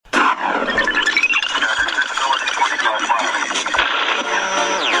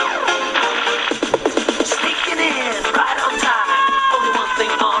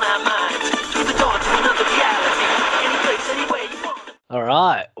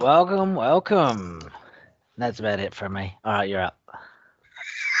Welcome. That's about it from me. All right, you're up.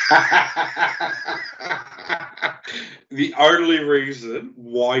 The only reason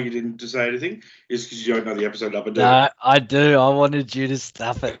why you didn't say anything is because you don't know the episode number, do No, I do. I wanted you to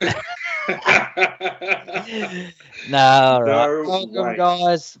stuff it. No, all right. No Welcome, way.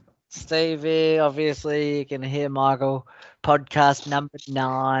 guys. Steve here. Obviously, you can hear Michael. Podcast number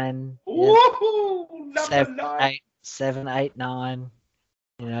 9. Yeah. Woohoo! Number 9. 7, 8, 9.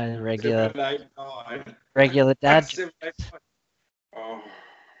 You know, regular 7, 8, 9. dad. 7, 8, 9. Oh,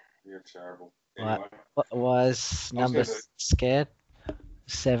 you're terrible. What? Anyway, What was number scared?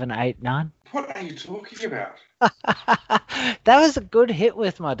 7, 8, 9. what are you talking about? That was a good hit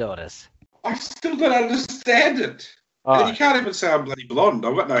with my daughters. I still don't understand it. All And right. you can't even say I'm bloody blonde.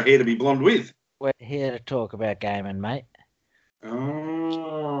 I've got no hair to be blonde with. We're here to talk about gaming, mate.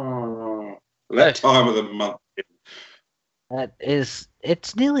 Oh, that time of the month.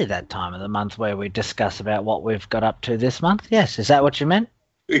 It's nearly that time of the month where we discuss about what we've got up to this month. Yes, is that what you meant?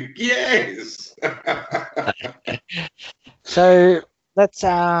 Yes. So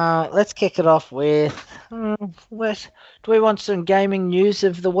let's kick it off with do we want some gaming news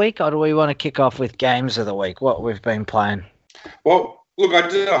of the week, or do we want to kick off with games of the week? What we've been playing? Well, look, I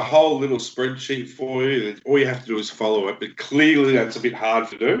did a whole little spreadsheet for you. All you have to do is follow it, but clearly that's a bit hard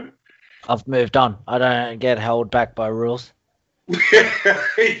to do. I've moved on. I don't get held back by rules. You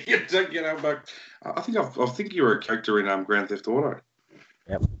don't get held back. I think you were a character in Grand Theft Auto.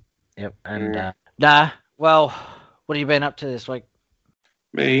 Yep. And well, what have you been up to this week?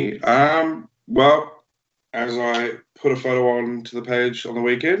 Me, well, as I put a photo onto the page on the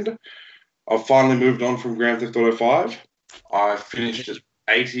weekend, I've finally moved on from Grand Theft Auto 5. I finished at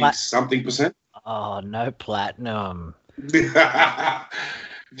 80-something%. Oh, no platinum. Look, I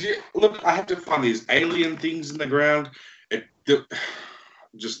have to find these alien things in the ground.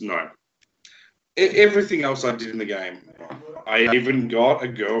 Just no. Everything else I did in the game. I even got a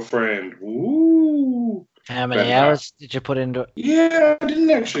girlfriend. Ooh. How many hours did you put into it? Yeah, I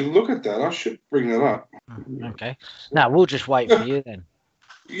didn't actually look at that. I should bring that up. Okay. No, we'll just wait for you then.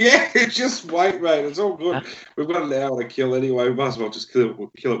 Yeah, just wait, mate. It's all good. We've got an hour to kill anyway. We might as well just kill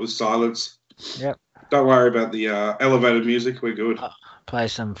it with silence. Yep. Don't worry about the elevated music. We're good. Play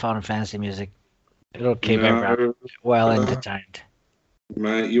some Final Fantasy music. It'll keep everyone well entertained.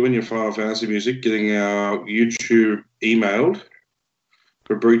 Mate, you and your Final Fantasy music getting our YouTube emailed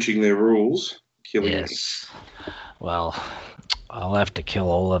for breaching their rules. Killing me. Well, I'll have to kill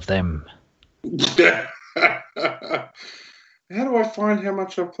all of them. How do I find how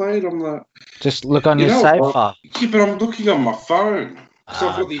much I've played on the... Just look on your save file. Yeah, but I'm looking on my phone. So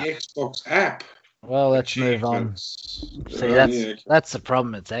I've got the Xbox app. Well, let's move on. See, that's the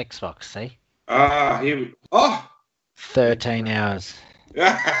problem. It's Xbox, see? Here we... Oh! 13 hours.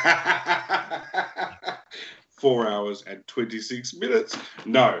 4 hours and 26 minutes.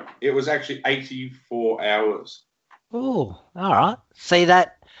 No, it was actually 84 hours. Oh, all right. See,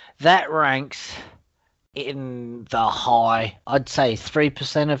 that ranks in the high, I'd say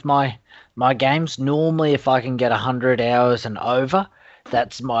 3% of my games. Normally, if I can get 100 hours and over,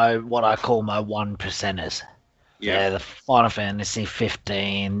 that's what I call my 1%ers. Yeah, the Final Fantasy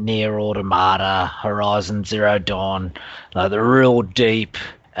 15, Nier Automata, Horizon Zero Dawn, like the real deep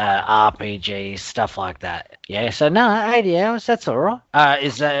RPGs, stuff like that. Yeah, so no, 80 hours, that's all right.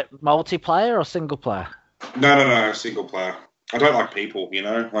 Is that multiplayer or single player? No, single player. I don't like people, you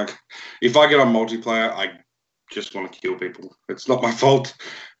know? Like, if I get on multiplayer, I just want to kill people. It's not my fault.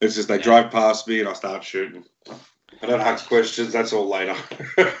 It's just they drive past me and I start shooting. I don't ask questions. That's all later.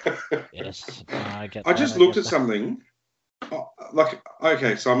 Yes, I just looked at something. Like,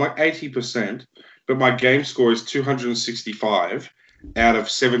 okay, so I'm like 80%, but my game score is 265 out of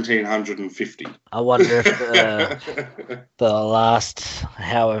 1,750. I wonder if the last,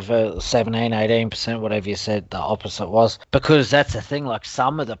 however, 17, 18%, whatever you said, the opposite was. Because that's the thing, like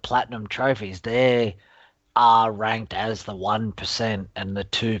some of the platinum trophies, they are ranked as the 1% and the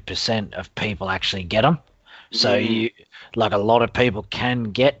 2% of people actually get them. So a lot of people can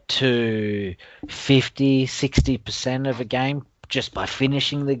get to 50, 60% of a game just by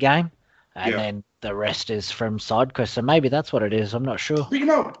finishing the game. And then the rest is from side quests. So maybe that's what it is. I'm not sure.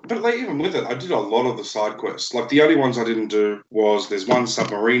 But even with it, I did a lot of the side quests. Like the only ones I didn't do was there's one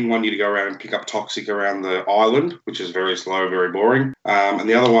submarine one you to go around and pick up toxic around the island, which is very slow, very boring. And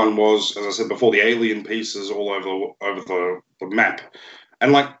the other one was, as I said before, the alien pieces all over the map.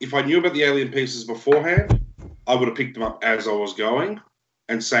 And like if I knew about the alien pieces beforehand, I would have picked them up as I was going.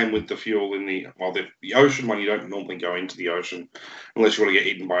 And same with the fuel in the ocean one. You don't normally go into the ocean unless you want to get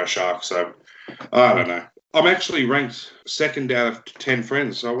eaten by a shark. So I don't know. I'm actually ranked second out of 10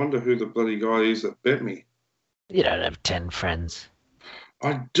 friends, so I wonder who the bloody guy is that bet me. You don't have 10 friends.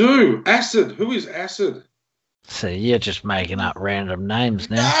 I do. Acid. Who is Acid? So you're just making up random names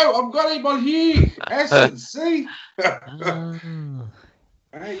now. No, I've got him on here. Acid, see? Oh.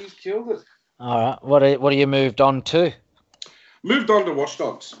 Hey, he's killed it. All right. What are you moved on to? Moved on to Watch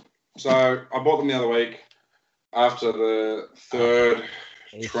Dogs. So I bought them the other week after the third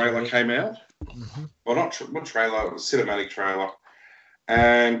trailer came out. Mm-hmm. Well, not trailer, it was cinematic trailer.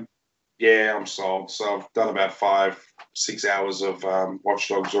 And yeah, I'm sold. So I've done about 5-6 hours of Watch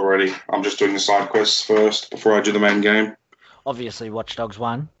Dogs already. I'm just doing the side quests first before I do the main game. Obviously, Watch Dogs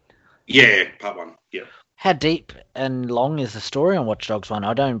 1. Yeah, part 1. Yeah. How deep and long is the story on Watch Dogs 1?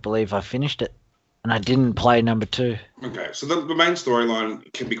 I don't believe I finished it. And I didn't play number 2. Okay, so the main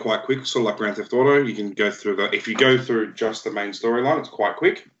storyline can be quite quick, sort of like Grand Theft Auto. You can go through if you go through just the main storyline, it's quite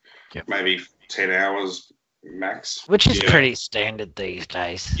quick. Yep. Maybe 10 hours max. Which is pretty standard these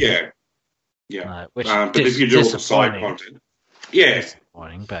days. Yeah. Yeah. But if you do all the side content. Yeah.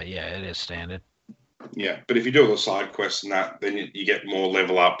 Disappointing, but yeah, it is standard. Yeah, but if you do all the side quests and that, then you get more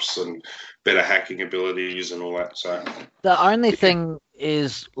level ups and better hacking abilities and all that. So the only thing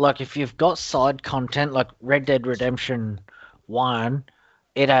is, like, if you've got side content, like Red Dead Redemption 1,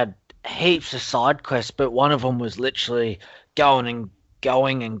 it had heaps of side quests, but one of them was literally going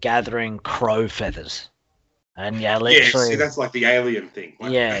and gathering crow feathers. And yeah, literally. Yeah, see, that's like the alien thing.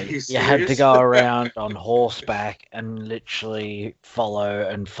 Like, yeah, you had to go around on horseback and literally follow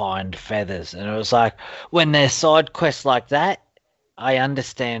and find feathers. And it was like, when there's side quests like that, I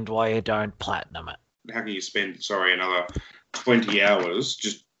understand why you don't platinum it. How can you spend, another 20 hours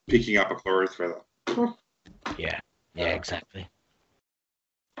just picking up a crow feather? Yeah, exactly.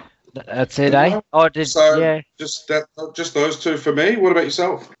 That's it, eh? Oh, just those two for me. What about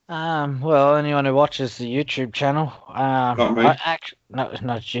yourself? Well, anyone who watches the YouTube channel, not me.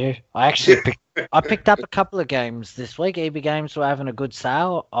 Not you. I actually picked up a couple of games this week. EB Games were having a good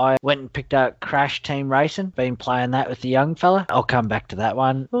sale. I went and picked up Crash Team Racing. Been playing that with the young fella. I'll come back to that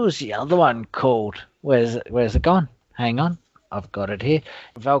one. What was the other one called? Where's it gone? Hang on, I've got it here.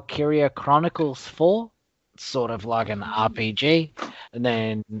 Valkyria Chronicles 4. Sort of like an RPG, and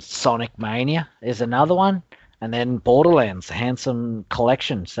then Sonic Mania is another one, and then Borderlands, Handsome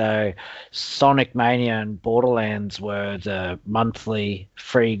Collection. So Sonic Mania and Borderlands were the monthly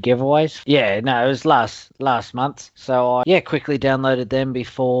free giveaways. Yeah, no, it was last month. So I quickly downloaded them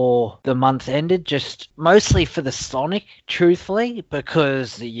before the month ended, just mostly for the Sonic, truthfully,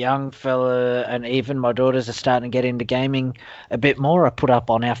 because the young fella and even my daughters are starting to get into gaming a bit more. I put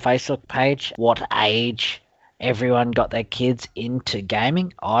up on our Facebook page what age everyone got their kids into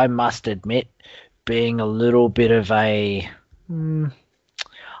gaming. I must admit, being a little bit of a, I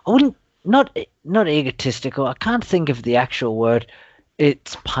wouldn't, not egotistical. I can't think of the actual word.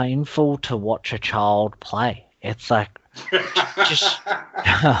 It's painful to watch a child play. It's like, just.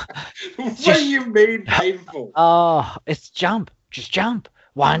 What do you mean painful? Oh, it's jump. Just jump.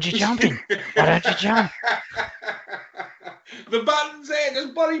 Why aren't you jumping? Why don't you jump? The button's there.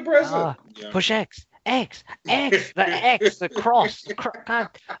 Just bloody press it. Push X. The cross.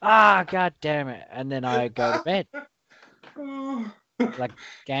 God damn it. And then I go to bed. Like,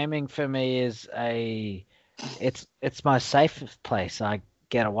 gaming for me is it's my safest place. I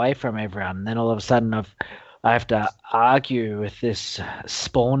get away from everyone. And then all of a sudden I have to argue with this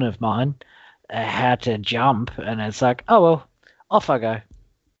spawn of mine how to jump. And it's like, oh, well, off I go.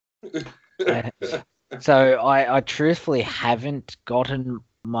 So I truthfully haven't gotten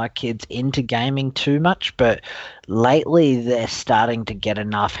my kids into gaming too much, but lately they're starting to get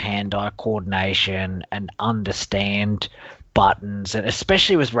enough hand-eye coordination and understand buttons, and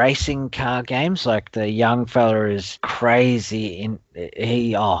especially with racing car games. Like, the young fella is crazy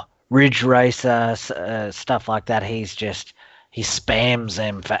Ridge Racer, stuff like that. He spams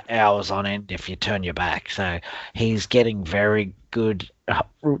them for hours on end if you turn your back. So he's getting very good.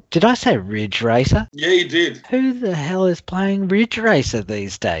 Did I say Ridge Racer? Yeah, you did. Who the hell is playing Ridge Racer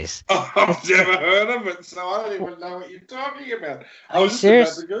these days? Oh, I've never heard of it, so I don't even know what you're talking about. I was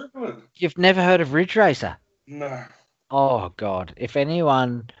just about to Google it. You've never heard of Ridge Racer? No. Oh, God. If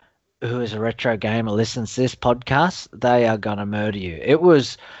anyone who is a retro gamer listens to this podcast, they are going to murder you.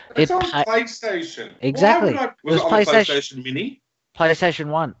 It's on PlayStation. Exactly. Was it on the PlayStation Mini? PlayStation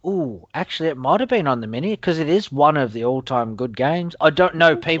 1. Ooh, actually, it might have been on the Mini because it is one of the all-time good games. I don't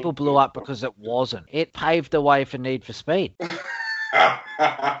know. People blew up because it wasn't. It paved the way for Need for Speed.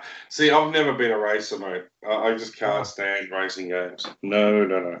 See, I've never been a racer, mate. I just can't stand racing games.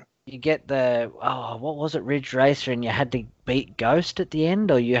 No. you get the what was it, Ridge Racer, and you had to beat Ghost at the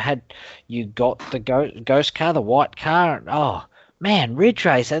end, or you got the Ghost car, the white car. Oh man, Ridge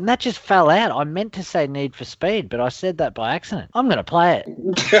Racer, and that just fell out. I meant to say Need for Speed, but I said that by accident. I'm gonna play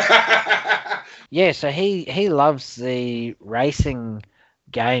it. Yeah, so he loves the racing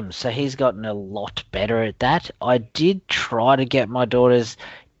games, so he's gotten a lot better at that. I did try to get my daughters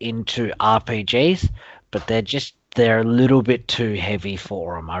into RPGs, but they're a little bit too heavy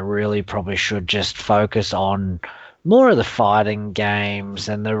for them. I really probably should just focus on more of the fighting games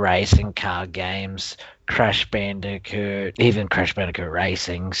and the racing car games, Crash Bandicoot, even Crash Bandicoot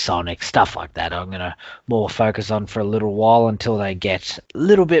Racing, Sonic, stuff like that. I'm going to more focus on for a little while until they get a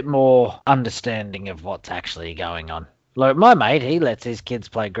little bit more understanding of what's actually going on. Like my mate, he lets his kids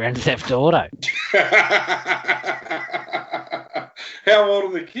play Grand Theft Auto. How old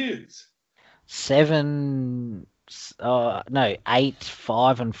are the kids? 7, no, 8,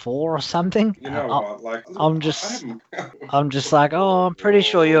 5, and 4 or something. You know what? Like, I'm just like, oh, I'm pretty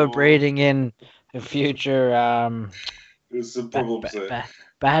sure you're breeding in the future. There's some problems there.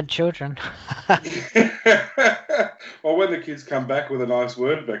 Bad children. Well, when the kids come back with a nice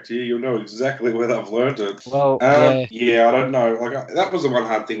word back to you, you'll know exactly where they've learned it. Well, yeah, I don't know. Like that was the one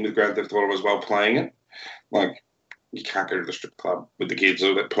hard thing with Grand Theft Auto as well. Playing it, like you can't go to the strip club with the kids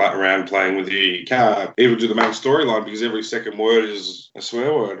or that play around playing with you. You can't even do the main storyline because every second word is a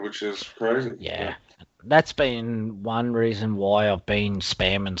swear word, which is crazy. Yeah. That's been one reason why I've been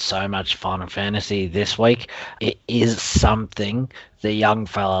spamming so much Final Fantasy this week. It is something the young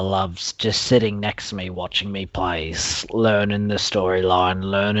fella loves, just sitting next to me, watching me play, learning the storyline,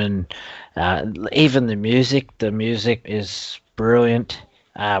 learning even the music. The music is brilliant.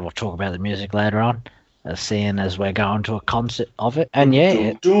 We'll talk about the music later on, seeing as we're going to a concert of it. And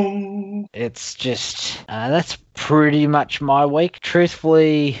yeah, it's just, that's pretty much my week.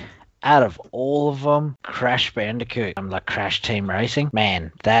 Truthfully, out of all of them, Crash Bandicoot, like Crash Team Racing,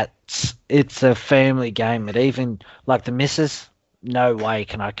 man, it's a family game. It even, like the missus, no way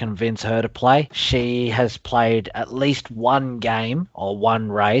can I convince her to play. She has played at least one game or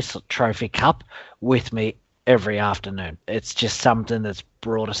one race, Trophy Cup, with me every afternoon. It's just something that's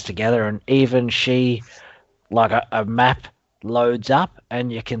brought us together, and even she, like a map loads up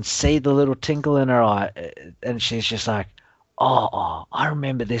and you can see the little tinkle in her eye, and she's just like, oh, I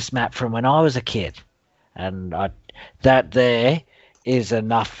remember this map from when I was a kid. And that there is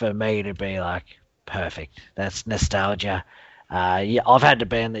enough for me to be like, perfect. That's nostalgia. Yeah, I've had to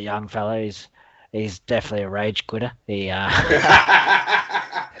ban the young fella. He's definitely a rage quitter.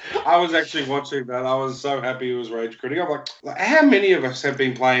 I was actually watching that. I was so happy he was rage quitting. I'm like, how many of us have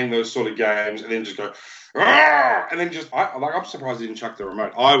been playing those sort of games and then just go, and then just, I'm surprised he didn't chuck the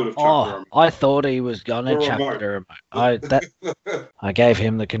remote. I would have chucked the remote. I thought he was gonna chuck the remote. I gave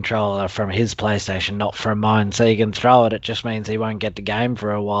him the controller from his PlayStation, not from mine, so he can throw it. It just means he won't get the game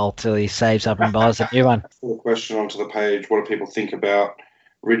for a while till he saves up and buys a new one. Full question onto the page. What do people think about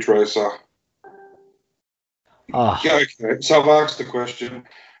Ridge Racer? Oh. Yeah, okay. So I've asked the question,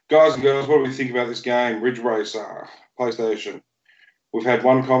 guys and girls, what do we think about this game, Ridge Racer, PlayStation? We've had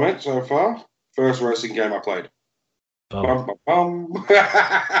one comment so far. First racing game I played. Bum, bum, bum.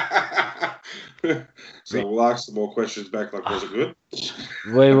 So we'll ask some more questions back. Like, was it good?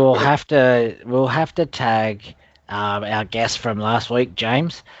 We'll have to tag our guest from last week,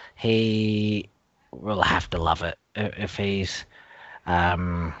 James. He will have to love it if he's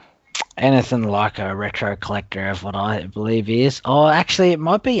anything like a retro collector of what I believe he is. Oh, actually, it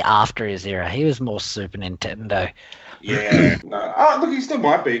might be after his era. He was more Super Nintendo. Yeah. No. Oh, look, he still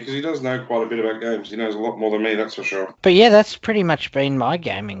might be because he does know quite a bit about games. He knows a lot more than me, that's for sure. But yeah, that's pretty much been my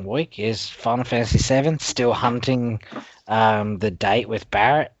gaming week. Is Final Fantasy VII, still hunting the date with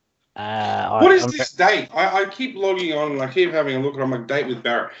Barrett. What is this date? I keep logging on and I keep having a look and I'm like, date with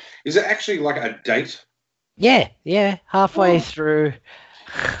Barrett. Is it actually like a date? Yeah. Halfway through.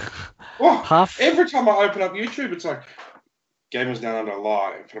 Every time I open up YouTube, it's like Gamers Down Under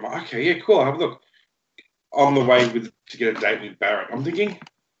live. And I'm like, okay, yeah, cool. I'll have a look. On the way to get a date with Barrett. I'm thinking,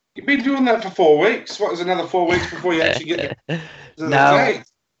 you've been doing that for 4 weeks. What, is another 4 weeks before you actually get the date?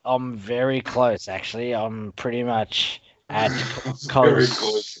 I'm very close, actually. I'm pretty much at very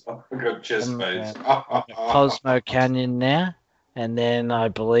close. I've got chest pains. Cosmo Canyon now, and then I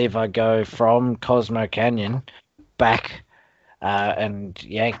believe I go from Cosmo Canyon back and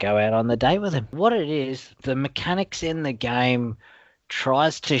go out on the date with him. What it is, the mechanics in the game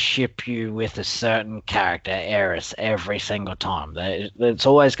tries to ship you with a certain character, Eris, every single time. It's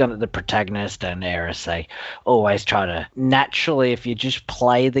always got the protagonist and Eris. They always try to naturally. If you just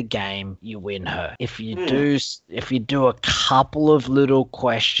play the game, you win her. If you do a couple of little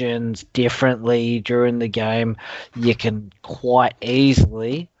questions differently during the game, you can quite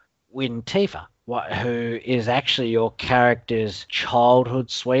easily win Tifa, who is actually your character's childhood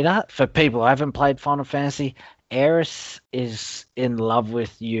sweetheart. For people who haven't played Final Fantasy, Eris is in love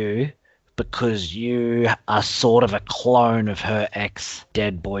with you because you are sort of a clone of her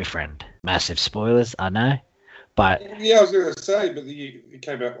ex-dead boyfriend. Massive spoilers, I know. But yeah, I was going to say, but it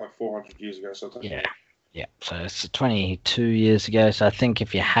came out like 400 years ago, so yeah. So it's 22 years ago. So I think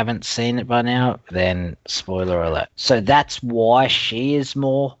if you haven't seen it by now, then spoiler alert. So that's why she is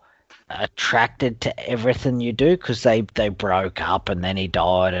more attracted to everything you do, because they broke up and then he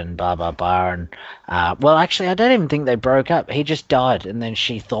died and blah blah blah. And well, actually, I don't even think they broke up. He just died, and then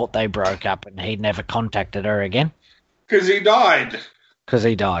she thought they broke up, and he never contacted her again because he died.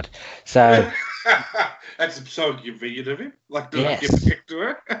 So that's so convenient of him. Like, did yes. I get back to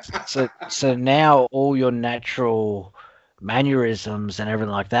her? so now all your natural mannerisms and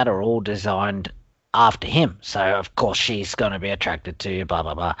everything like that are all designed after him. So of course she's going to be attracted to you. Blah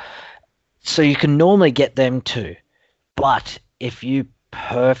blah blah. So you can normally get them too. But if you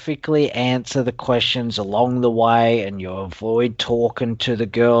perfectly answer the questions along the way and you avoid talking to the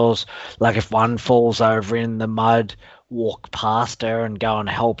girls, like if one falls over in the mud, walk past her and go and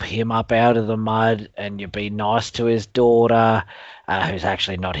help him up out of the mud, and you be nice to his daughter, who's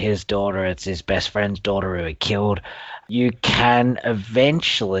actually not his daughter, it's his best friend's daughter who he killed, you can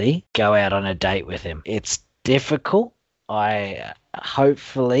eventually go out on a date with him. It's difficult. I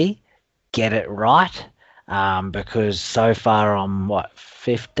hopefully get it right, because so far I'm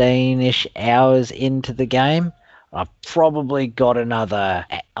 15-ish hours into the game. I've probably got another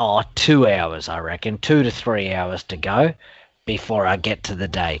 2 hours, I reckon, 2 to 3 hours to go before I get to the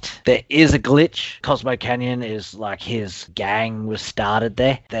date. There is a glitch. Cosmo Canyon is like his gang was started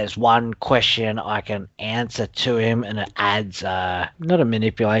there. There's one question I can answer to him and it adds not a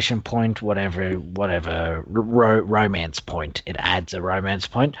manipulation point, whatever romance point. It adds a romance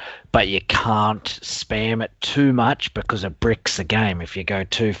point, but you can't spam it too much because it bricks the game. If you go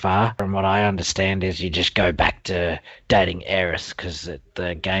too far, from what I understand, is you just go back to dating Eris, because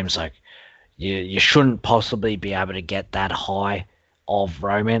the game's like, you shouldn't possibly be able to get that high of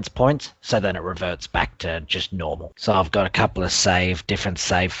romance points, so then it reverts back to just normal. So I've got a couple of different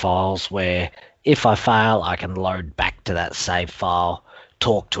save files where if I fail, I can load back to that save file,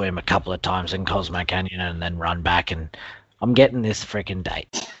 talk to him a couple of times in Cosmo Canyon, and then run back, and I'm getting this freaking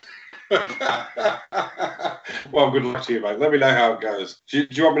date. Well, good luck to you, mate. Let me know how it goes. Do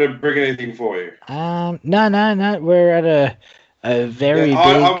you want me to bring anything for you? No. We're at a very big...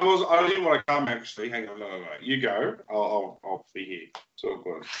 I didn't want to come, actually. Hang on, no. You go. I'll be here. It's all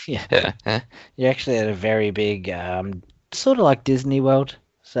good. Yeah. You're actually at a very big, sort of like Disney World.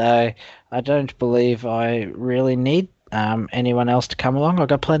 So I don't believe I really need anyone else to come along. I've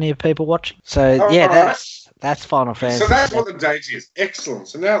got plenty of people watching. So that's Final Fantasy. So that's what the date is. Excellent.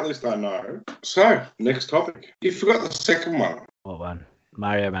 So now at least I know. So, next topic. You forgot the second one. What one?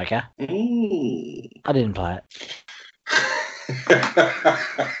 Mario Maker? Ooh. I didn't play it.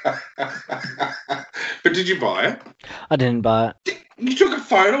 But did you buy it? I didn't buy it. You took a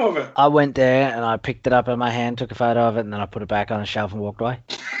photo of it. I went there and I picked it up in my hand, took a photo of it, and then I put it back on the shelf and walked away.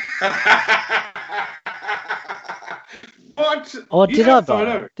 What? Or did I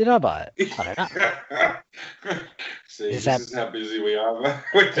buy it? Did I buy it? I don't know. See, this is how busy we are.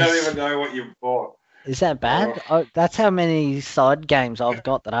 We don't even know what you've bought. Is that bad? That's how many side games I've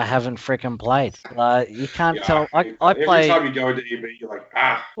got that I haven't freaking played. You can't tell. I play. Every time you go into EB, you're like,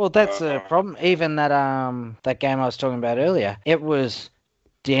 Well, that's the problem. Even that game I was talking about earlier, it was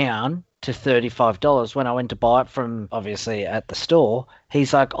down to $35 when I went to buy it from, obviously, at the store.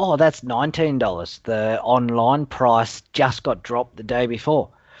 He's like, oh, that's $19. The online price just got dropped the day before.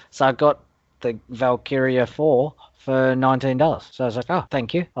 So I got the Valkyria 4 for $19. So I was like, oh,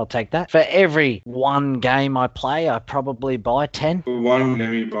 thank you. I'll take that. For every one game I play, I probably buy 10. For one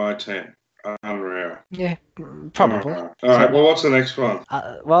game, you buy 10. Unreal. Yeah, probably. All right, well, what's the next one?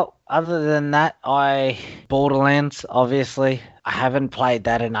 Well, other than that, Borderlands, obviously. I haven't played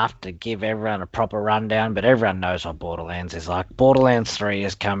that enough to give everyone a proper rundown, but everyone knows what Borderlands is like. Borderlands 3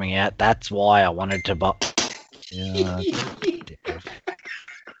 is coming out. That's why I wanted to buy...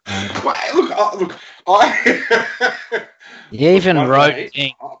 Look, I... You even wrote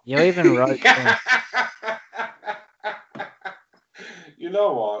things. You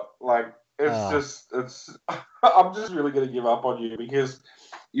know what? Like, Oh. I'm just really going to give up on you because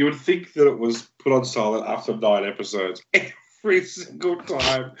you would think that it was put on silent after 9 episodes every single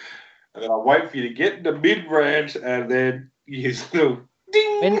time. And then I wait for you to get into mid-rant and then you still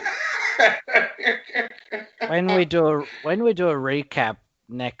ding. When we do a recap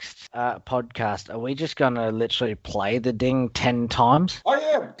next podcast, are we just gonna literally play the ding 10 times? I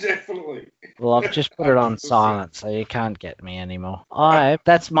am, definitely. Well, I've just put it on 100%. silent, so you can't get me anymore.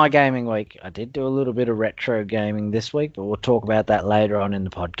 That's my gaming week. I did do a little bit of retro gaming this week, but we'll talk about that later on in the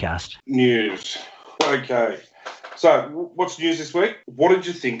podcast. News. Okay. So, what's news this week? What did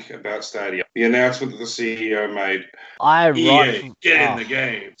you think about Stadia? The announcement that the CEO made. Get in the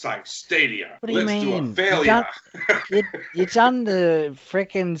game. It's like Stadia. What do you mean? Do a failure. You done the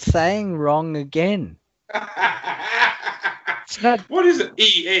frickin' saying wrong again. It's not. What is it?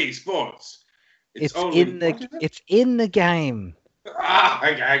 EA Sports. It's in the game.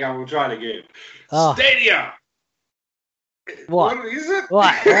 Okay, hang on. We'll try it again. Oh. Stadia. What is it?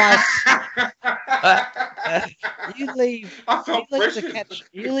 What? You leave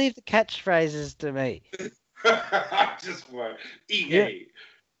the catchphrases to me. I just want EA.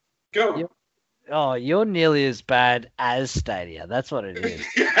 Go. You're nearly as bad as Stadia. That's what it is.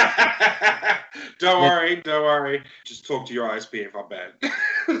 Don't worry. Just talk to your ISP if I'm bad.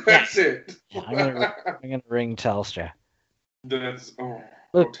 That's it. Yeah, I'm gonna ring Telstra.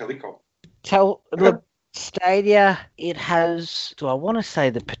 Look, Telecom. Look, Stadia, it has, do I want to say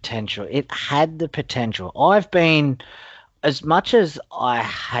the potential? It had the potential. As much as I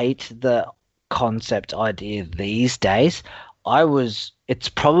hate the concept idea these days, it's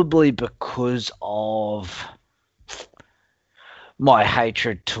probably because of my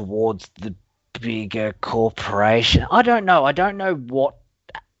hatred towards the bigger corporation. I don't know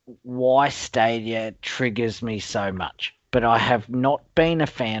why Stadia triggers me so much, but I have not been a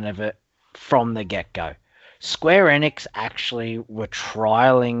fan of it from the get-go. Square Enix actually were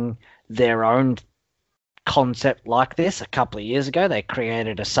trialing their own concept like this a couple of years ago. They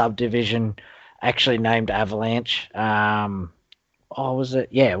created a subdivision actually named Avalanche. Was it?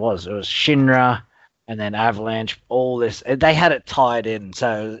 Yeah, it was. It was Shinra and then Avalanche, all this. They had it tied in,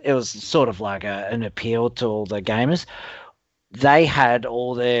 so it was sort of like an appeal to all the gamers. They had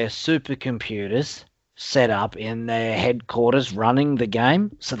all their supercomputers set up in their headquarters running the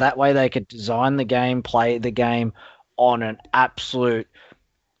game, so that way they could design the game, play the game on an absolute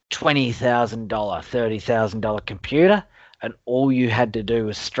 $20,000, $30,000 computer, and all you had to do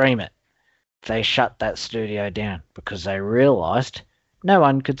was stream it. They shut that studio down because they realized no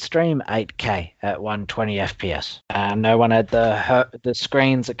one could stream 8K at 120 FPS. No one had the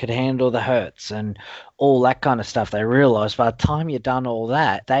screens that could handle the hertz and all that kind of stuff. They realized by the time you'd done all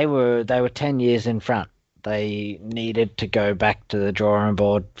that, they were 10 years in front. They needed to go back to the drawing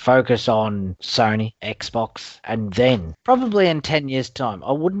board, focus on Sony, Xbox, and then probably in 10 years' time.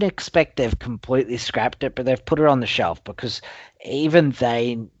 I wouldn't expect they've completely scrapped it, but they've put it on the shelf because even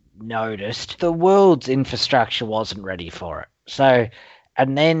they noticed the world's infrastructure wasn't ready for it. So,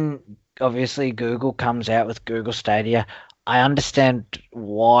 and then obviously Google comes out with Google Stadia. I understand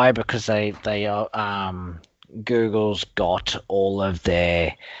why, because Google's got all of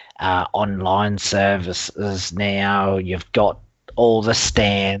their online services now. You've got all the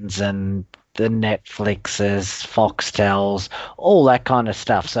stands and the Netflixes, Foxtels, all that kind of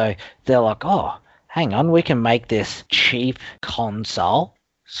stuff. So they're like, oh, hang on, we can make this cheap console.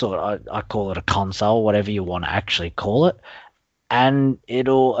 I call it a console, whatever you want to actually call it, and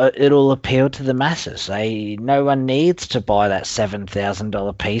it'll appeal to the masses. No one needs to buy that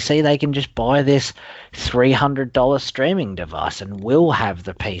 $7,000 PC. They can just buy this $300 streaming device, and we'll have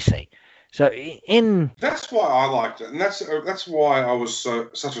the PC. So that's why I liked it, and that's why I was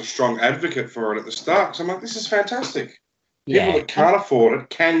such a strong advocate for it at the start. So I'm like, this is fantastic. Yeah. People that can't afford it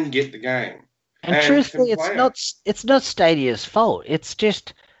can get the game. And truthfully, it's not Stadia's fault. It's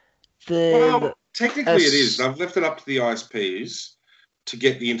just technically it is. They've left it up to the ISPs to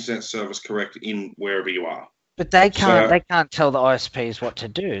get the internet service correct in wherever you are. But they can't tell the ISPs what to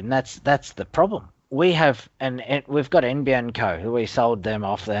do, and that's the problem. We've got NBN Co, who we sold them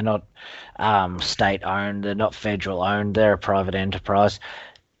off. They're not state owned. They're not federal owned. They're a private enterprise.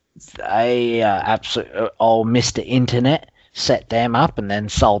 They absolutely old Mr. Internet set them up and then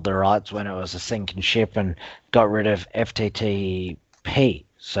sold the rights when it was a sinking ship and got rid of FTTP,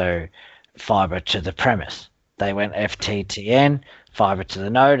 so fiber to the premise. They went FTTN, fiber to the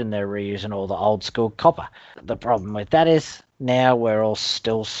node, and they're reusing all the old school copper. The problem with that is now we're all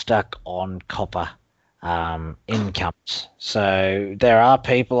still stuck on copper incomes. So there are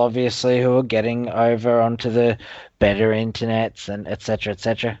people obviously who are getting over onto the better internets and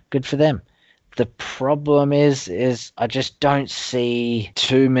etc. Good for them. The problem is I just don't see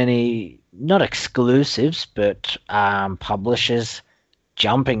too many, not exclusives, but publishers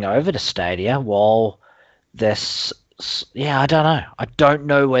jumping over to Stadia while this. Yeah, I don't know. I don't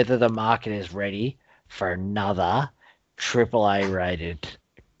know whether the market is ready for another AAA rated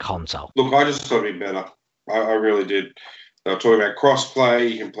console. Look, I just thought it'd be better. I really did. They were talking about cross-play.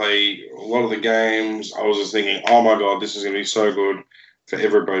 You can play a lot of the games. I was just thinking, oh my God, this is going to be so good for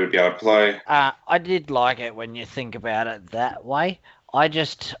everybody to be able to play. I did like it when you think about it that way. I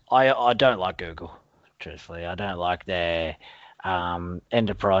don't like Google, truthfully. I don't like their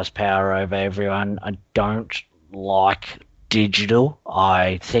enterprise power over everyone. I don't like digital.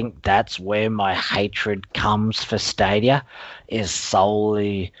 I think that's where my hatred comes for Stadia, is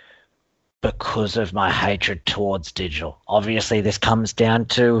solely because of my hatred towards digital. Obviously, this comes down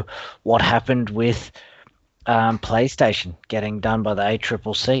to what happened with PlayStation getting done by the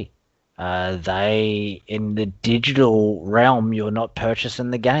ACCC. They, in the digital realm, you're not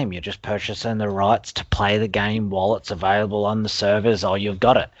purchasing the game. You're just purchasing the rights to play the game while it's available on the servers, or you've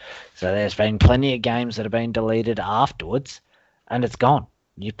got it. So there's been plenty of games that have been deleted afterwards, and it's gone.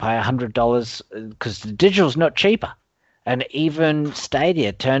 You pay $100 because the digital's not cheaper. And even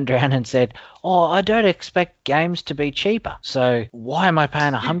Stadia turned around and said, oh, I don't expect games to be cheaper. So why am I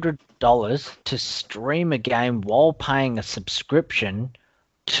paying $100 to stream a game while paying a subscription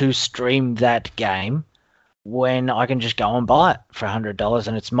to stream that game when I can just go and buy it for $100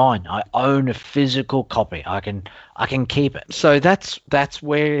 and it's mine? I own a physical copy. I can keep it. So that's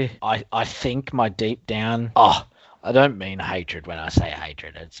where I think my deep down... I don't mean hatred when I say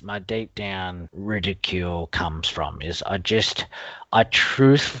hatred. It's my deep down ridicule comes from is I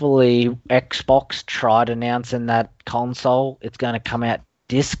truthfully, Xbox tried announcing that console. It's going to come out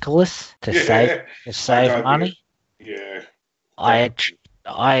discless to save money. Yeah. That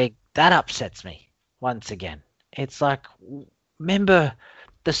upsets me once again. It's like, remember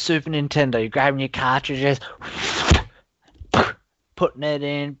the Super Nintendo? You're grabbing your cartridges, putting it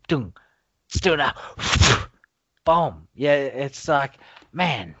in, still now. Boom. Yeah, it's like,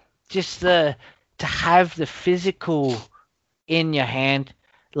 man, just to have the physical in your hand,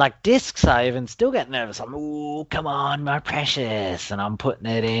 like discs, I even still get nervous. I'm, ooh, come on, my precious. And I'm putting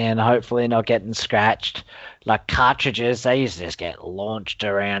it in, hopefully not getting scratched. Like cartridges, they used to just get launched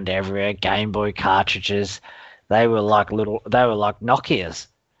around everywhere. Game Boy cartridges, they were like Nokias.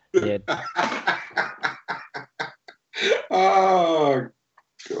 Yeah. Oh,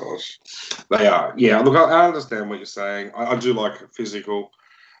 gosh. They are. Yeah, look, I understand what you're saying. I do like physical.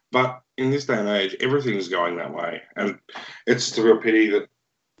 But in this day and age, everything's going that way. And it's the real pity that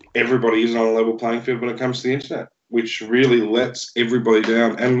everybody isn't on a level playing field when it comes to the internet, which really lets everybody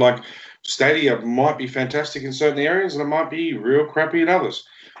down. And, like, Stadia might be fantastic in certain areas and it might be real crappy in others.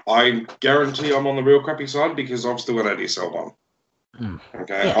 I guarantee I'm on the real crappy side because I've still got ADSL on.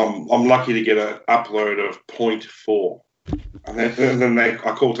 Okay? Yeah. I'm lucky to get an upload of 0.4. And then I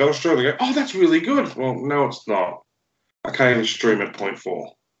call Telstra and they go, oh, that's really good. Well, no, it's not. I can't even stream at 0.4.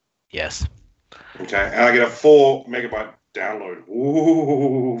 Yes. Okay, and I get a 4 megabyte download.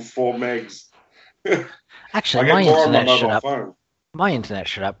 Ooh, 4 megs. Actually, my internet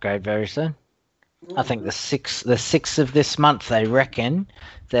should upgrade very soon. I think the 6th of this month, they reckon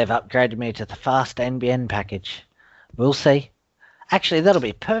they've upgraded me to the fast NBN package. We'll see. Actually, that'll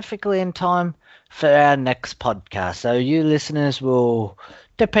be perfectly in time for our next podcast. So you listeners will,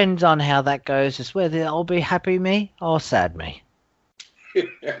 depends on how that goes, is whether I'll be happy me or sad me.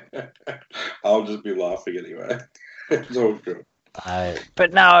 I'll just be laughing anyway. It's all good.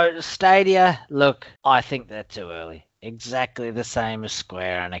 But no, Stadia, look, I think they're too early. Exactly the same as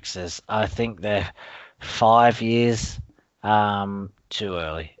Square Enix's. I think they're 5 years too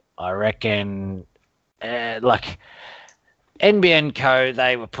early. I reckon, like, NBN Co.,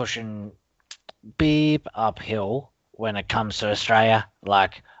 they were pushing beep uphill when it comes to Australia.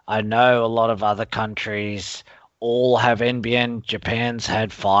 Like, I know a lot of other countries all have NBN. Japan's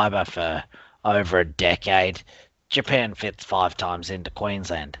had fibre for over a decade. Japan fits 5 times into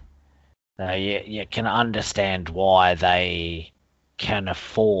Queensland. So you can understand why they can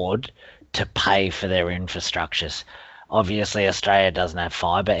afford to pay for their infrastructures. Obviously, Australia doesn't have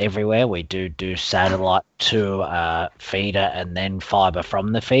fibre everywhere. We do satellite to feeder and then fibre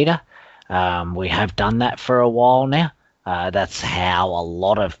from the feeder. We have done that for a while now. That's how a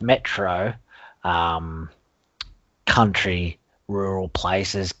lot of metro country, rural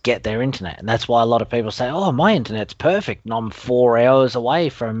places get their internet. And that's why a lot of people say, oh, my internet's perfect and I'm 4 hours away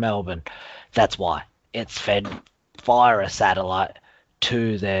from Melbourne. That's why. It's fed via a satellite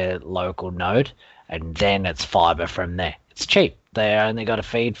to their local node and then it's fibre from there. It's cheap. They only got to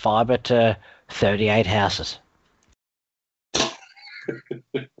feed fibre to 38 houses.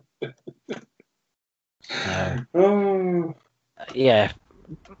 Yeah,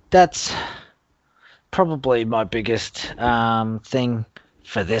 that's probably my biggest thing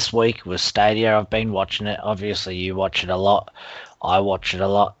for this week was Stadia. I've been watching it. Obviously, you watch it a lot. I watch it a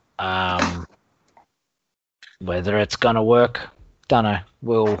lot. Whether it's gonna work, don't know.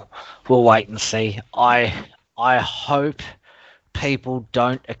 We'll wait and see. I hope people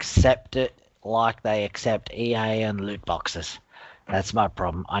don't accept it like they accept EA and loot boxes. That's my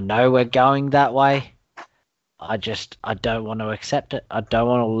problem. I know we're going that way. I don't want to accept it. I don't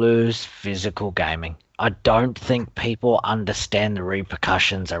want to lose physical gaming. I don't think people understand the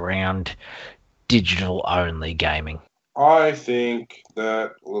repercussions around digital only gaming. I think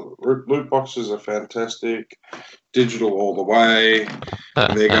that loot boxes are fantastic. Digital all the way.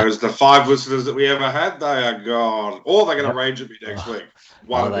 And there goes the 5 listeners that we ever had. They are gone. Or they're going to rage at me next week.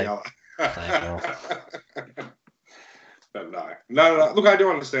 One or the other. But no. Look, I do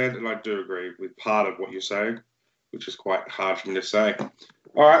understand and I do agree with part of what you're saying, which is quite hard for me to say.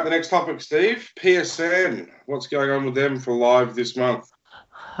 All right, the next topic, Steve. PSN. What's going on with them for live this month?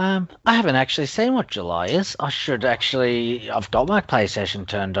 I haven't actually seen what July is. I've got my PlayStation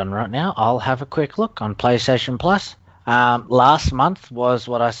turned on right now. I'll have a quick look on PlayStation Plus. Last month was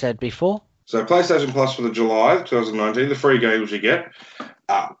what I said before. So PlayStation Plus for the July 2019, the free games you get.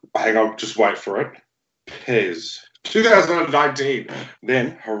 Hang on, just wait for it. PES 2019.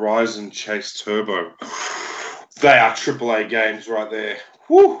 Then Horizon Chase Turbo. They are AAA games right there.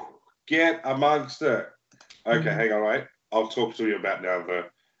 Woo! Get amongst it. Okay, hang on, wait. I'll talk to you about now the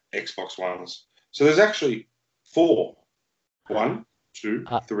Xbox ones. So there's actually 4. 1, 2,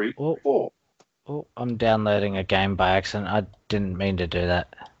 3, 4. Oh, I'm downloading a game by accident. I didn't mean to do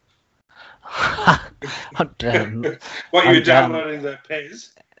that. What, you were downloading the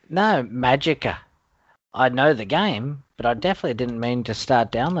PES? No, Magicka. I know the game, but I definitely didn't mean to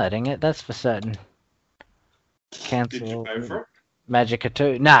start downloading it. That's for certain. Cancel. Did you pay for it? Magicka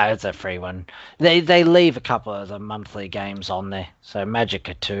 2. No, it's a free one. They leave a couple of the monthly games on there. So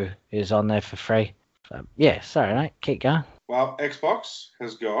Magicka 2 is on there for free. So, yeah, sorry, mate. Keep going. Well, Xbox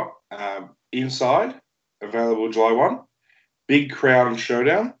has got Inside, available July 1. Big Crown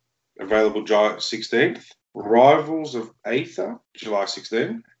Showdown, available July 16th. Rivals of Aether, July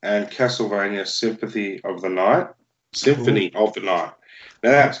 16th. And Castlevania Symphony of the Night.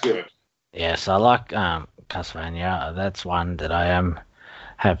 Now that's good. Yes, I like Castlevania. That's one that I am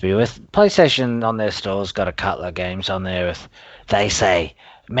happy with. PlayStation on their store's got a couple of games on there with, they say,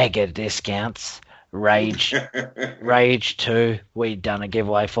 mega discounts. Rage 2, we'd done a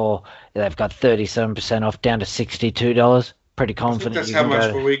giveaway for. They've got 37% off, down to $62. Pretty confident. That's how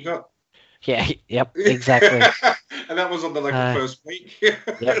much we got. Yeah, yep, exactly. And that was on the first week.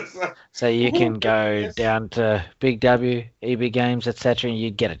 Yep. So you can go down to Big W, EB Games, etc., and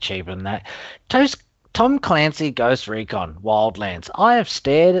you'd get it cheaper than that. Tom Clancy Ghost Recon Wildlands. I have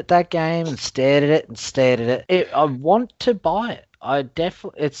stared at that game and stared at it. I want to buy it.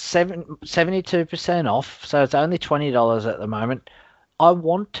 It's 72% off, so it's only $20 at the moment. I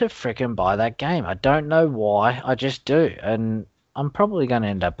want to frickin' buy that game. I don't know why, I just do, and I'm probably going to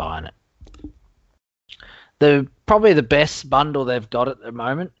end up buying it. Probably the best bundle they've got at the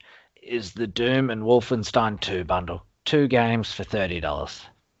moment is the Doom and Wolfenstein 2 bundle. 2 games for $30.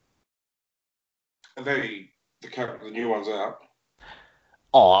 Are the new ones out?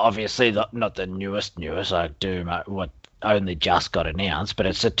 Oh, obviously not the newest. Like Doom, what only just got announced, but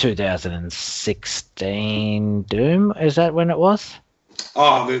it's a 2016 Doom. Is that when it was?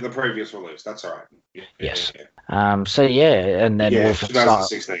 Oh, the previous release. That's all right. Yes. So yeah, and then Wolfenstein.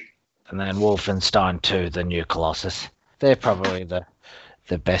 2016. And then Wolfenstein 2, the new Colossus. They're probably the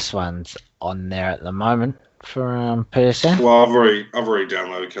best ones on there at the moment for PSN. Well, I've already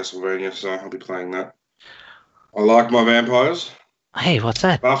downloaded Castlevania, so I'll be playing that. I like my vampires. Hey, what's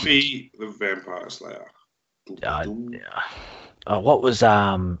that? Buffy the Vampire Slayer. What was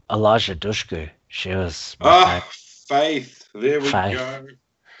Elijah Dushku? She was Faith. There we go.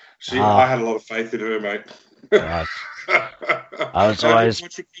 I had a lot of faith in her, mate. Right. I was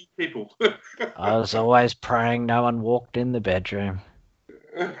always praying no one walked in the bedroom.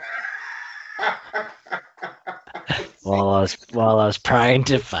 while I was praying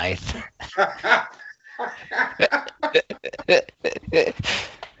to Faith.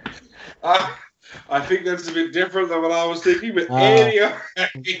 I think that's a bit different than what I was thinking, but anyway,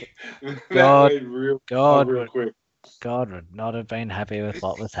 God would not have been happy with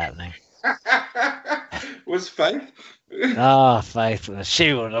what was happening. Was Faith? Faith.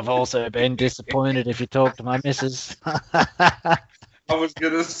 She would have also been disappointed if you talked to my missus. I was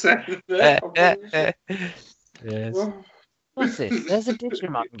going to say that. Yes. What's this? There's a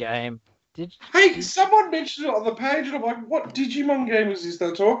Digimon game. Hey, someone mentioned it on the page, and I'm like, what Digimon game is this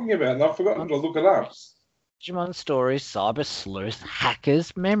they're talking about? And I've forgotten to look it up. Digimon Stories, Cyber Sleuth,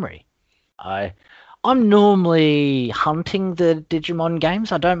 Hacker's Memory. I'm normally hunting the Digimon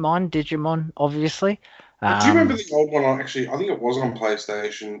games. I don't mind Digimon, obviously. Do you remember the old one? Actually, I think it was on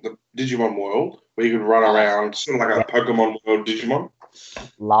PlayStation, the Digimon World, where you could run around, sort of like a Pokemon World Digimon.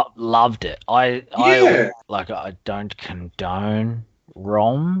 Loved it. I don't condone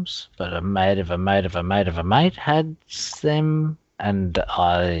ROMs, but a mate of a mate of a mate of a mate had them, and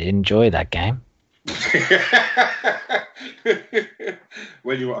I enjoy that game.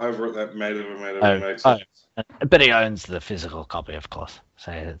 When you were over at that mate of a mate of a mate. But he owns the physical copy, of course,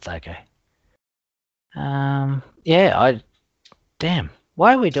 so it's okay. Damn.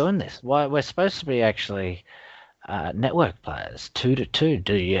 Why are we doing this? Why we're supposed to be actually network players,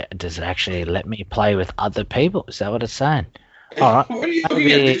 2-2. Does it actually let me play with other people? Is that what it's saying? All right. What are you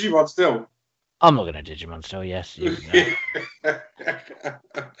looking at? Digimon still? I'm looking at Digimon still. Yes. I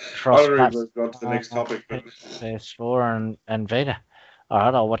don't know if we've got to the next topic. But... PS4 and Vita. All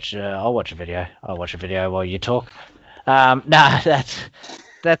right. I'll watch a video. I'll watch a video while you talk. That's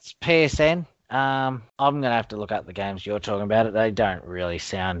PSN. I'm gonna have to look up the games you're talking about. They don't really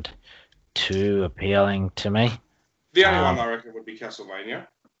sound too appealing to me. The only one I reckon would be Castlevania.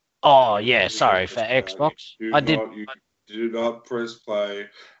 Oh yeah, sorry for Xbox. Do not press play,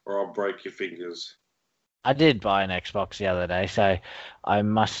 or I'll break your fingers. I did buy an Xbox the other day, so I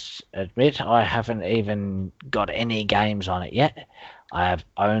must admit I haven't even got any games on it yet. I have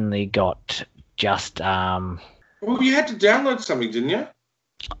only got just Well, you had to download something, didn't you?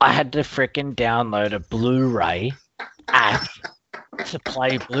 I had to frickin' download a Blu-ray app to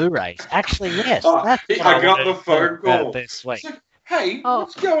play Blu-rays. Actually, yes. That's what I got the phone call this week. Like, hey,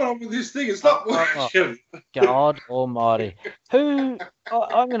 what's going on with this thing? It's not working. God Almighty! I'm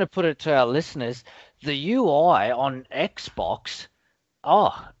going to put it to our listeners. The UI on Xbox.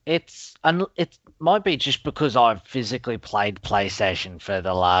 It might be just because I've physically played PlayStation for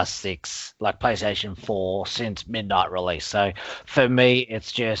the last PlayStation 4 since midnight release. So for me,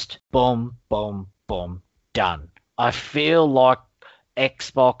 it's just boom, boom, boom, done. I feel like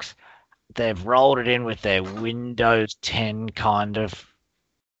Xbox, they've rolled it in with their Windows 10 kind of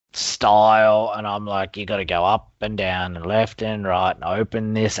style, and I'm like, you got to go up and down and left and right and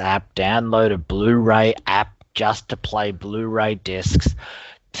open this app, download a Blu-ray app just to play Blu-ray discs.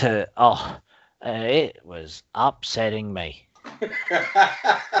 It was upsetting me.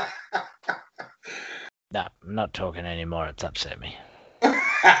 No, I'm not talking anymore. It's upset me.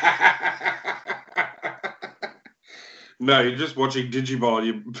 No, you're just watching Digimon on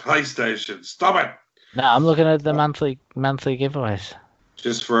your PlayStation. Stop it. No, I'm looking at the monthly giveaways.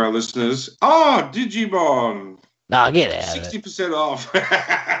 Just for our listeners. Oh, Digimon. No, get out 60% off.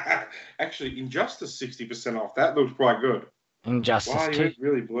 Actually, Injustice 60% off. That looks quite good. Injustice wow, 2. It's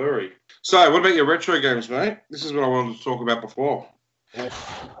really blurry. So, what about your retro games, mate? This is what I wanted to talk about before.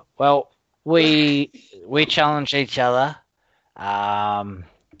 Well, we challenge each other.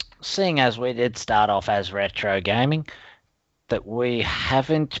 Seeing as we did start off as retro gaming, that we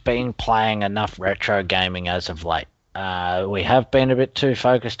haven't been playing enough retro gaming as of late. We have been a bit too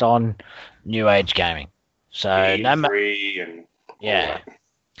focused on new age gaming. So E3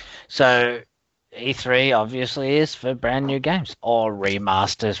 So E3 obviously is for brand new games or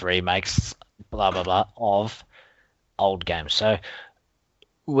remasters, remakes, blah blah blah of old games. So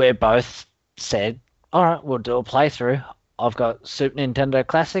we're both said, all right, we'll do a playthrough. I've got Super Nintendo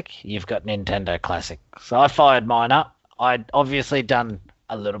Classic, you've got Nintendo Classic. So I fired mine up. I'd obviously done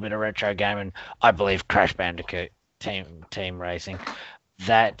a little bit of retro gaming. I believe Crash Bandicoot Team Racing.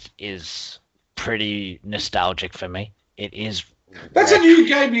 That is pretty nostalgic for me. It is. That's a new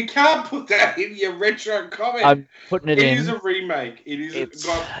game. You can't put that in your retro comment. I'm putting it in. It is a remake. It's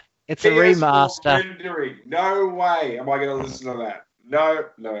a remaster. Rendering. No way am I going to listen to that. No.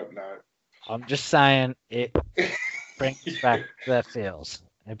 I'm just saying it brings back the feels.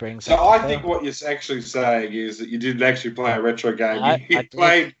 It brings. So I think what you're actually saying is that you didn't actually play a retro game. I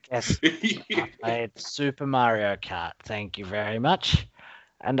played. Yes, I played Super Mario Kart. Thank you very much.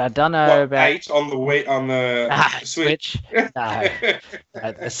 And I don't know about 8 on the Switch. No,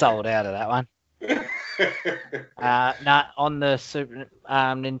 they're sold out of that one. On the Super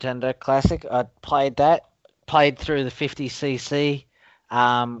Nintendo Classic, I played that. Played through the 50cc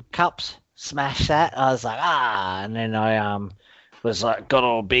cups. Smashed that. I was like, and then I was like, got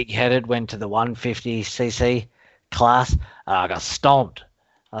all big headed. Went to the 150cc class. I got stomped.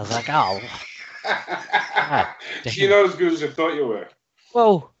 I was like, oh. You're not as good as I thought you were.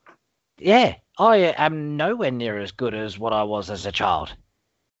 Well, yeah, I am nowhere near as good as what I was as a child.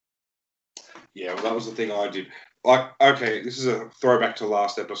 Yeah, well, that was the thing I did. Like, okay, this is a throwback to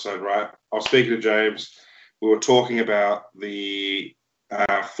last episode, right? I was speaking to James. We were talking about the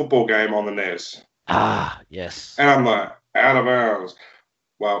football game on the NES. Ah, yes. And I'm like, out of bounds.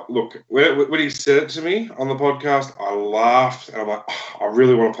 Well, look, when he said it to me on the podcast, I laughed and I'm like, oh, I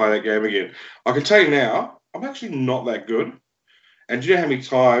really want to play that game again. I can tell you now, I'm actually not that good. And do you know how many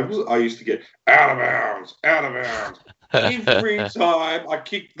times I used to get out of bounds, out of bounds? Every time I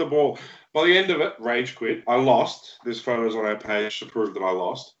kicked the ball. By the end of it, rage quit. I lost. There's photos on our page to prove that I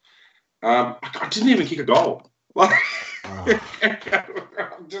lost. I didn't even kick a goal. Like, I'm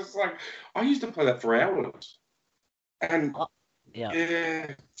just like, I used to play that for hours. And Yeah. yeah,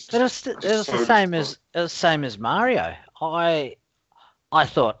 But it was the same as Mario. I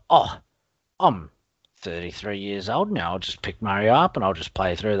thought, oh, I'm 33 years old now. I'll just pick Mario up and I'll just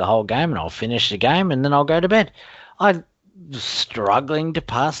play through the whole game and I'll finish the game and then I'll go to bed. I was struggling to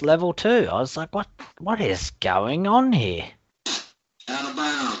pass level 2. I was like, what is going on here? Out of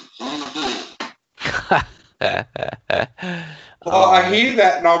bounds. On the Well, I hear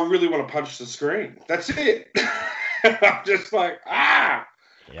that and I really want to punch the screen. That's it. I'm just like, ah.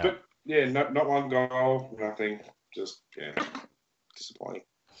 Yeah. But yeah, not one goal, nothing. Just disappointing.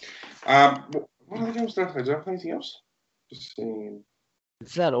 What other games did I play? Did I play anything else? Just seeing.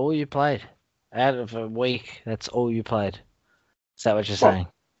 Is that all you played? Out of a week, that's all you played. Is that what you're saying?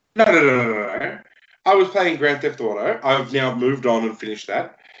 No. I was playing Grand Theft Auto. I've now moved on and finished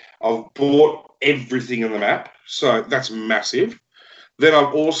that. I've bought everything in the map, so that's massive. Then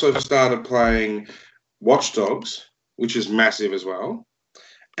I've also started playing Watch Dogs, which is massive as well.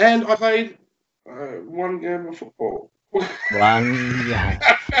 And I played one game of football. One game.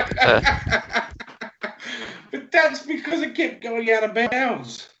 But that's because it kept going out of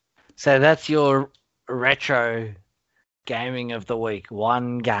bounds. So that's your retro gaming of the week.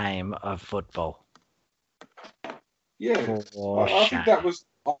 One game of football. Yeah, For I shame. think that was.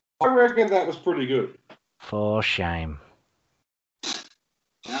 I reckon that was pretty good. For shame.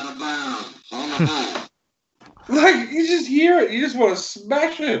 out of bounds. On the Like you just hear it, you just want to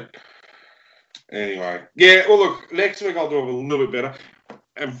smash it. Anyway, yeah. Well, look, next week I'll do it a little bit better.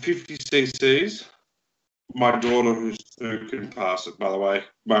 And 50 cc's. My daughter, who can pass it, by the way,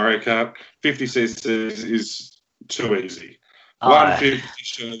 Mario Kart, 50 cc's is too easy. 150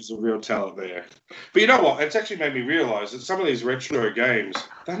 shows the real talent there. But you know what? It's actually made me realise that some of these retro games,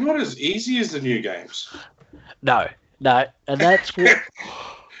 they're not as easy as the new games. No, and that's what.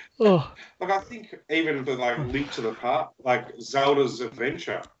 Oh, Like I think even the Link to the Past, like Zelda's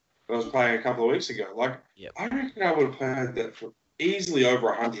Adventure, that I was playing a couple of weeks ago. Like Yep. I reckon I would have played that for easily over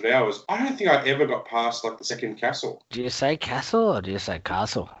 100 hours. I don't think I ever got past the second castle. do you say castle or do you say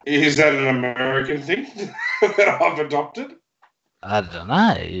castle? Is that an American thing that I've adopted? I don't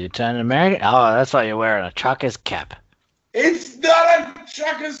know. You turn American. Oh, that's why you're wearing a trucker's cap. It's not a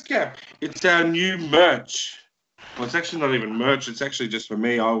trucker's cap. It's our new merch. Well, it's actually not even merch. It's actually just for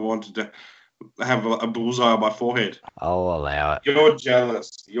me. I wanted to have a bullseye on my forehead. I'll allow it. You're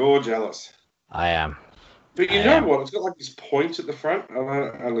jealous. You're jealous. I am. But you know what? It's got this point at the front. I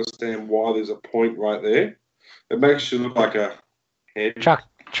don't understand why there's a point right there. It makes you look like a head.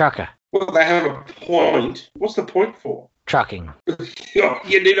 Trucker. Well, they have a point. What's the point for? Trucking.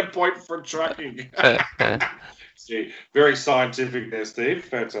 You need a point for trucking. See, very scientific there, Steve.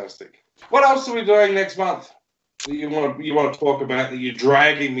 Fantastic. What else are we doing next month? You want to talk about that you're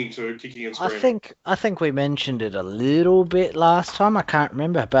dragging me to kicking and screaming? I think we mentioned it a little bit last time. I can't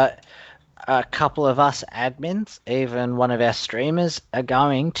remember, but a couple of us admins, even one of our streamers, are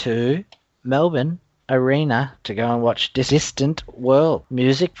going to Melbourne Arena to go and watch Distant World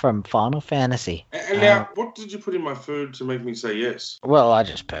music from Final Fantasy. And now, what did you put in my food to make me say yes? Well, I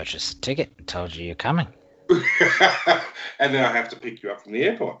just purchased a ticket and told you you're coming. And then I have to pick you up from the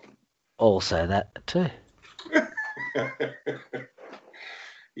airport. Also that too.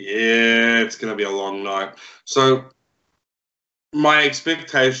 Yeah, it's going to be a long night. So my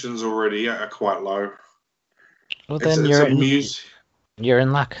expectations already are quite low. Well, then you're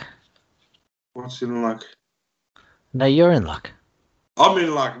in luck. What's in luck? No, you're in luck. I'm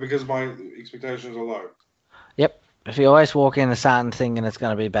in luck because my expectations are low. Yep. If you always walk in a certain thing and it's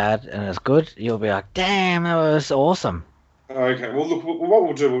going to be bad and it's good, you'll be like, damn, that was awesome. Okay, well, look, what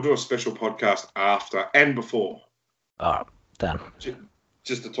we'll do a special podcast after and before. All right, done.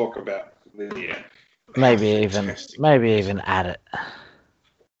 Just to talk about the Maybe even add it.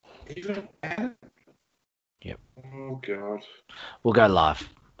 Even add it? Yep. Oh, God. We'll go live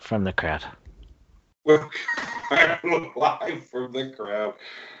from the crowd. We're live from the crowd.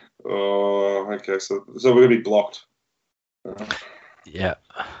 Oh, okay. So we're gonna be blocked. Yeah.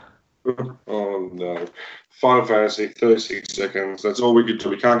 Oh no. Final Fantasy, 36 seconds. That's all we can do.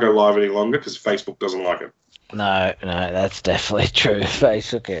 We can't go live any longer because Facebook doesn't like it. No, that's definitely true.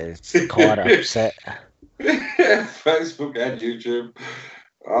 Facebook is quite upset. Facebook and YouTube.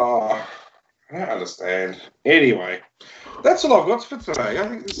 Oh, I don't understand. Anyway, that's all I've got for today. I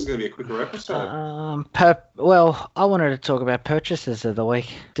think this is going to be a quicker episode. Well, I wanted to talk about purchases of the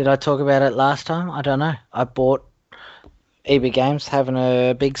week. Did I talk about it last time? I don't know. I bought EB Games having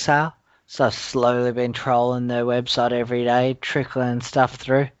a big sale, so I've slowly been trolling their website every day, trickling stuff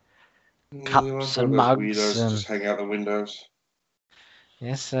through. Cups and mugs weirdos and just hang out the windows.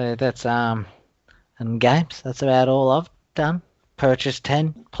 yeah, so that's and games. That's about all I've done. Purchase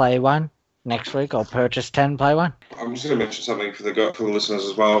 10, play 1. Next week I'll purchase 10, play 1. I'm just going to mention something for the listeners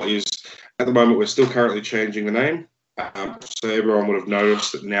as well. Is at the moment we're still currently changing the name, so everyone would have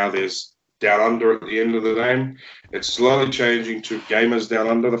noticed that now there's Down Under at the end of the name. It's slowly changing to Gamers Down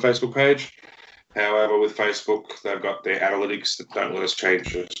Under, the Facebook page. However, with Facebook, they've got their analytics that don't let us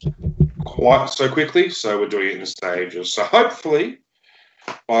change it quite so quickly, so we're doing it in stages. So hopefully,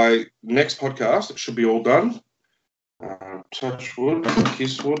 by next podcast, it should be all done. Touch wood,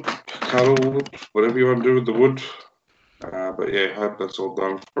 kiss wood, cuddle wood, whatever you want to do with the wood. But yeah, I hope that's all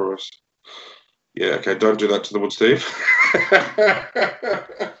done for us. Yeah, okay, don't do that to the wood, Steve.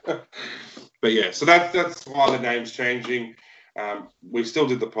 But yeah, so that's why the name's changing. We still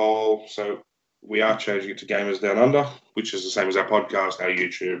did the poll, so we are changing it to Gamers Down Under, which is the same as our podcast, our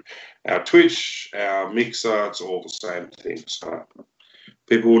YouTube, our Twitch, our Mixer. It's all the same thing. So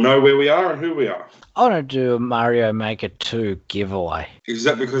people will know where we are and who we are. I want to do a Mario Maker 2 giveaway. Is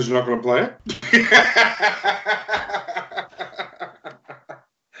that because you're not going to play it?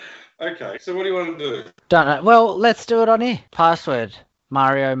 Okay, so what do you want to do? Don't know. Well, let's do it on here. Password,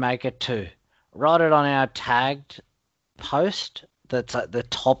 Mario Maker 2. Write it on our tagged post that's at the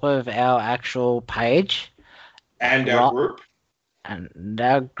top of our actual page. And our group. And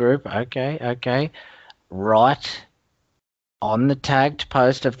our group, okay. Write on the tagged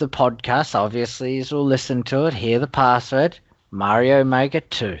post of the podcast. Obviously, you will listen to it. Hear the password, Mario Maker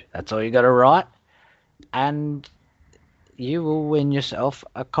 2. That's all you got to write. And you will win yourself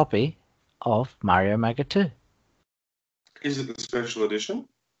a copy of Mario Maker 2. Is it the special edition?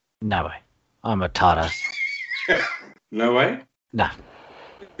 No way. I'm a Tata. No way? No.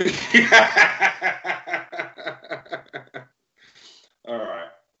 All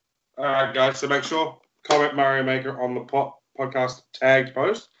right, guys. So make sure comment Mario Maker on the podcast tagged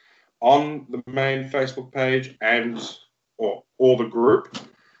post on the main Facebook page or the group.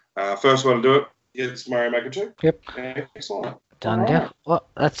 First one to do it, it's Mario Maker 2. Yep. Excellent. Done deal. Well,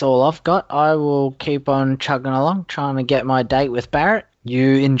 that's all I've got. I will keep on chugging along, trying to get my date with Barrett.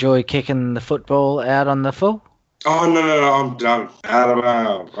 You enjoy kicking the football out on the full? Oh, no, I'm done. Out of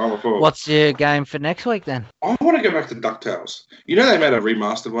bounds. I'm a fool. What's your game for next week then? I want to go back to DuckTales. You know they made a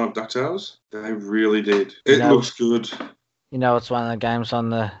remastered one of DuckTales? They really did. It looks good. You know it's one of the games on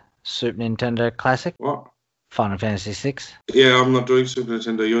the Super Nintendo Classic? What? Final Fantasy 6. Yeah, I'm not doing Super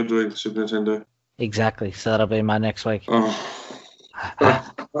Nintendo. You're doing Super Nintendo. Exactly. So that'll be my next week. Oh.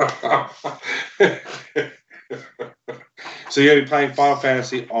 So you're going to be playing Final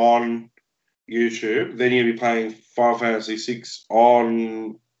Fantasy on YouTube, then you'll be playing Final Fantasy 6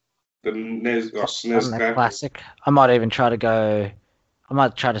 on the NES or SNES Classic. I might even try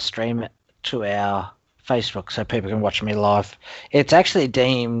to stream it to our Facebook so people can watch me live. It's actually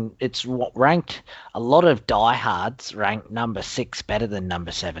it's ranked, a lot of diehards rank number 6 better than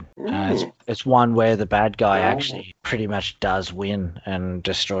number 7. It's one where the bad guy actually pretty much does win and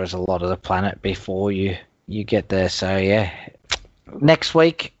destroys a lot of the planet before you get there. So yeah, next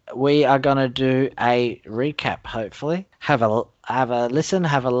week we are going to do a recap, hopefully. Have a listen,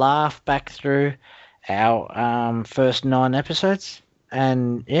 have a laugh back through our first 9 episodes.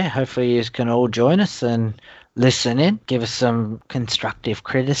 And yeah, hopefully you can all join us and listen in, give us some constructive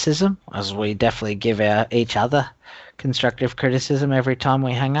criticism, as we definitely give each other constructive criticism every time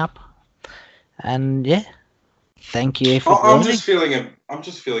we hang up. And yeah, thank you for I'm just feeling a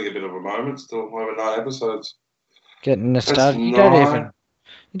bit of a moment still over 9 episodes. Getting nostalgic. You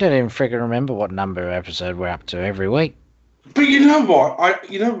don't even freaking remember what number of episode we're up to every week. But you know what?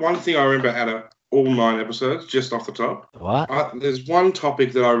 One thing I remember out of all 9 episodes, just off the top. What? There's one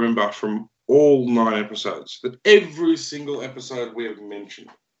topic that I remember from all 9 episodes, that every single episode we have mentioned.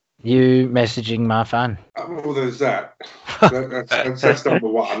 You messaging my phone. Well, there's that. That's number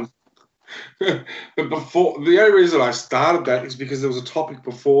one. But the only reason I started that is because there was a topic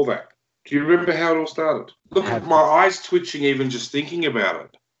before that. Do you remember how it all started? Look, How- my eyes twitching even just thinking about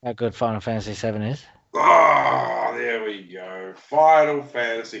it. How good Final Fantasy VII is? Oh, there we go. Final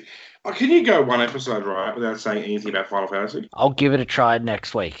Fantasy. Oh, can you go one episode, right, without saying anything about Final Fantasy? I'll give it a try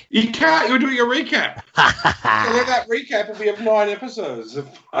next week. You can't. You're doing a recap. So I with that recap, we have 9 episodes. Of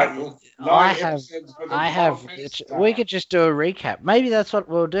Final, 9 have- episodes for the have. Final Fantasy We could just do a recap. Maybe that's what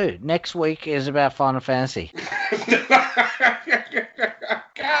we'll do. Next week is about Final Fantasy.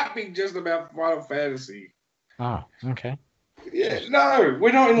 Can't be just about Final Fantasy. Oh, okay. Yeah, no,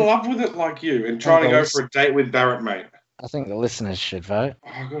 we're not in love with it like you and trying to go for a date with Barrett, mate. I think the listeners should vote. Oh,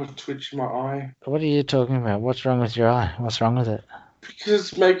 I got a twitch in my eye What are you talking about? What's wrong with your eye? What's wrong with it? because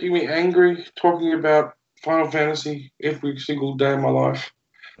it's making me angry talking about Final Fantasy every single day of my life.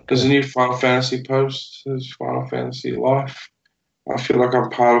 There's a new Final Fantasy post. There's Final Fantasy Life. I feel like I'm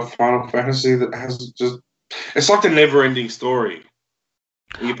part of Final Fantasy that has just. It's like the never-ending story.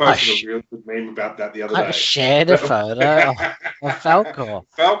 You posted a really good meme about that the other I day. shared a photo of Falcor.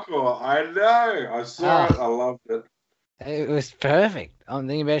 Falcor, I know. I saw it. I loved it. It was perfect. I'm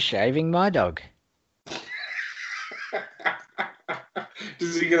thinking about shaving my dog.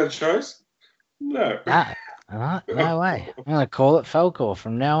 Does he get a choice? No. No way. I'm going to call it Falcor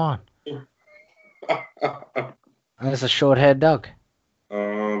from now on. And it's a short-haired dog.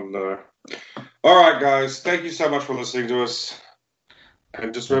 Oh, no. All right, guys. Thank you so much for listening to us.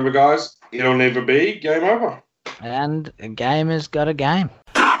 And just remember, guys, it'll never be game over. And a gamer's got a game.